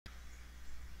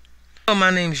My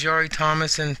name's Yari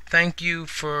Thomas, and thank you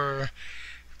for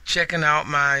checking out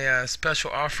my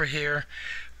special offer here.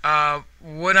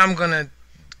 What I'm going to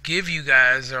give you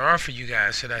guys, or offer you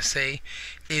guys, should I say,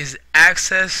 is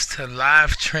access to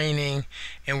live training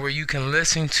and where you can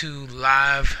listen to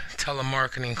live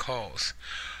telemarketing calls.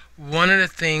 One of the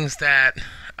things that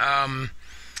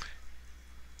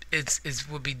it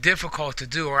would be difficult to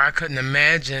do, or I couldn't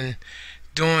imagine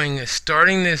doing, is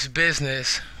starting this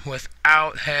business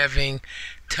without having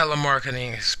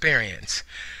telemarketing experience.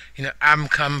 I'm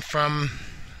come from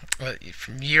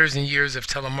years and years of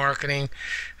telemarketing,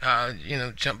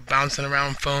 bouncing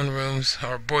around phone rooms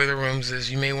or boiler rooms, as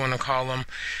you may want to call them.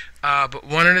 But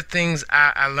one of the things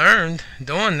I learned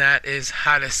doing that is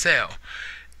how to sell.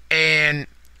 And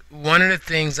one of the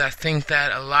things I think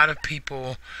that a lot of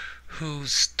people who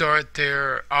start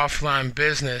their offline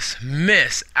business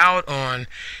miss out on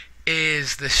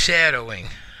is the shadowing.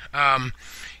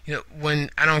 When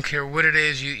I don't care what it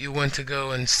is you want to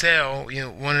go and sell,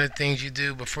 one of the things you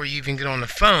do before you even get on the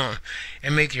phone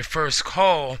and make your first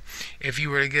call, if you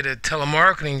were to get a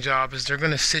telemarketing job, is they're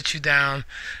going to sit you down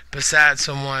beside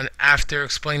someone after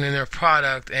explaining their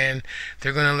product, and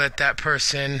they're going to let that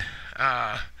person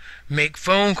make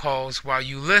phone calls while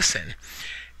you listen.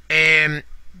 And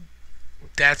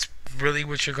that's really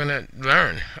what you're going to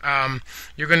learn.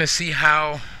 You're going to see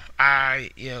how I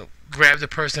grab the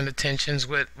person's attentions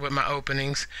with my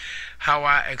openings, how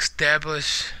I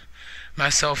establish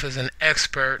myself as an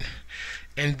expert,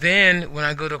 and then when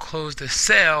I go to close the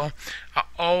sale, I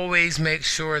always make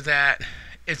sure that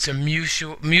it's a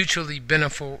mutually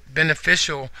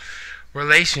beneficial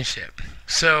relationship.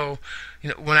 So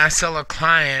when I sell a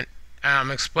client,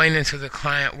 I'm explaining to the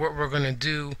client what we're going to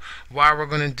do, why we're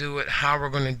going to do it, how we're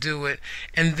going to do it,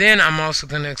 and then I'm also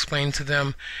going to explain to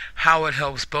them how it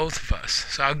helps both of us.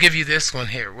 So I'll give you this one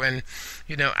here. When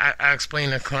I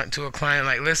explain to a client,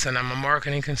 like, listen, I'm a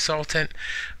marketing consultant.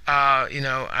 I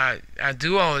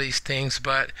do all of these things,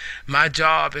 but my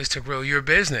job is to grow your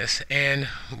business. And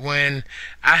when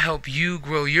I help you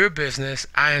grow your business,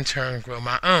 I in turn grow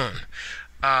my own.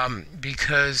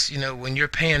 Because when you're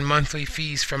paying monthly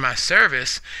fees for my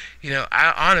service,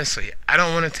 I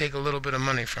don't want to take a little bit of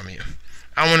money from you.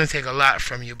 I want to take a lot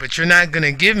from you, but you're not going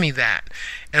to give me that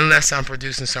unless I'm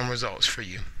producing some results for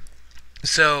you.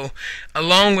 So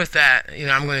along with that,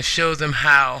 I'm going to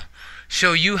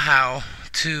show you how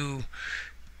to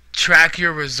track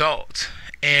your results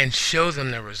and show them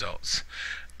the results,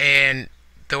 and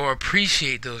they'll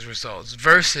appreciate those results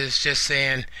versus just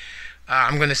saying,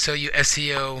 I'm going to sell you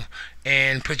SEO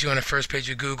and put you on the first page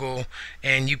of Google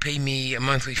and you pay me a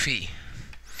monthly fee.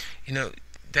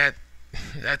 That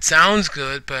sounds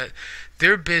good, but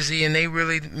they're busy and they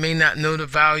really may not know the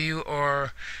value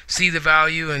or see the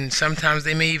value, and sometimes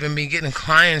they may even be getting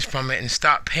clients from it and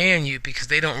stop paying you because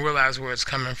they don't realize where it's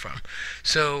coming from.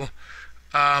 So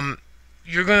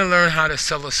you're going to learn how to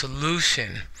sell a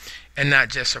solution and not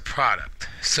just a product.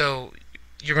 So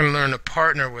you're going to learn to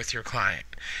partner with your client,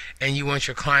 and you want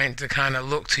your client to kind of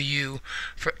look to you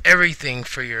for everything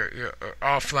for your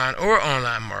offline or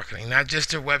online marketing, not just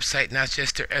their website, not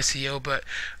just their SEO, but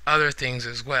other things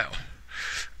as well.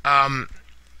 I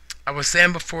was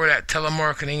saying before that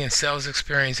telemarketing and sales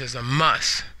experience is a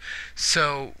must.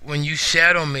 So when you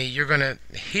shadow me, you're going to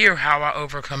hear how I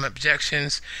overcome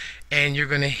objections, and you're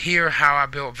going to hear how I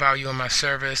build value in my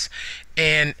service.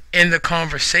 And in the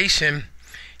conversation,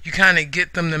 you kind of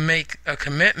get them to make a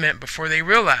commitment before they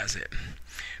realize it,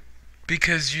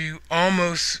 because you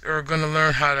almost are going to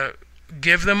learn how to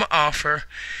give them an offer.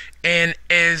 And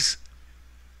as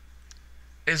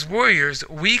warriors,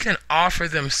 we can offer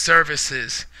them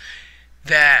services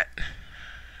that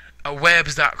a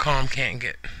webs.com can't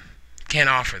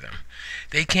offer them.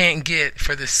 They can't get,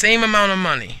 for the same amount of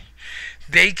money,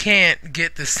 they can't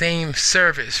get the same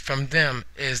service from them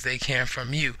as they can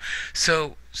from you.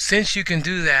 So since you can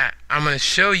do that, I'm going to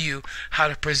show you how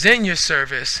to present your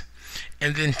service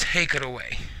and then take it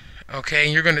away. Okay,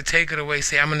 and you're going to take it away,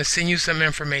 say, I'm going to send you some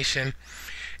information,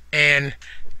 and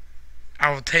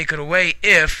I will take it away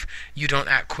if you don't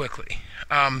act quickly.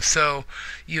 So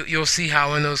you'll see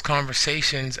how in those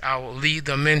conversations I will lead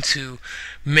them into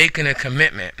making a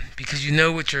commitment, because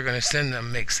what you're going to send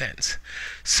them makes sense.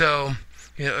 So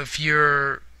if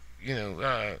you're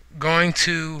going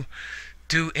to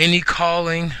do any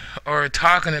calling or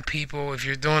talking to people, if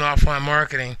you're doing offline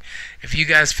marketing, if you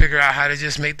guys figure out how to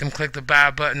just make them click the buy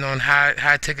button on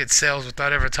high ticket sales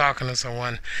without ever talking to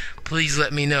someone, please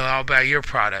let me know. I'll buy your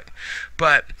product.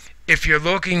 But if you're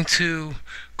looking to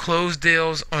close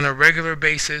deals on a regular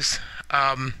basis,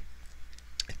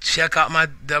 check out my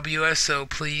WSO,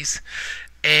 please.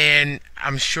 and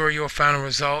I'm sure you'll find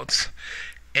results.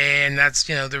 And that's,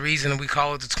 the reason we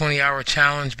call it the 20-hour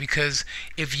challenge, because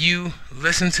if you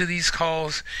listen to these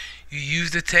calls, you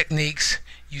use the techniques,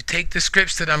 you take the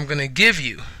scripts that I'm going to give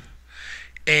you,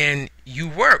 and you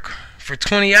work for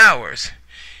 20 hours,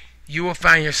 you will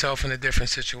find yourself in a different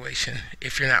situation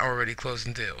if you're not already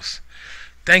closing deals.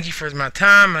 Thank you for my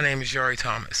time. My name is Yari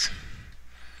Thomas.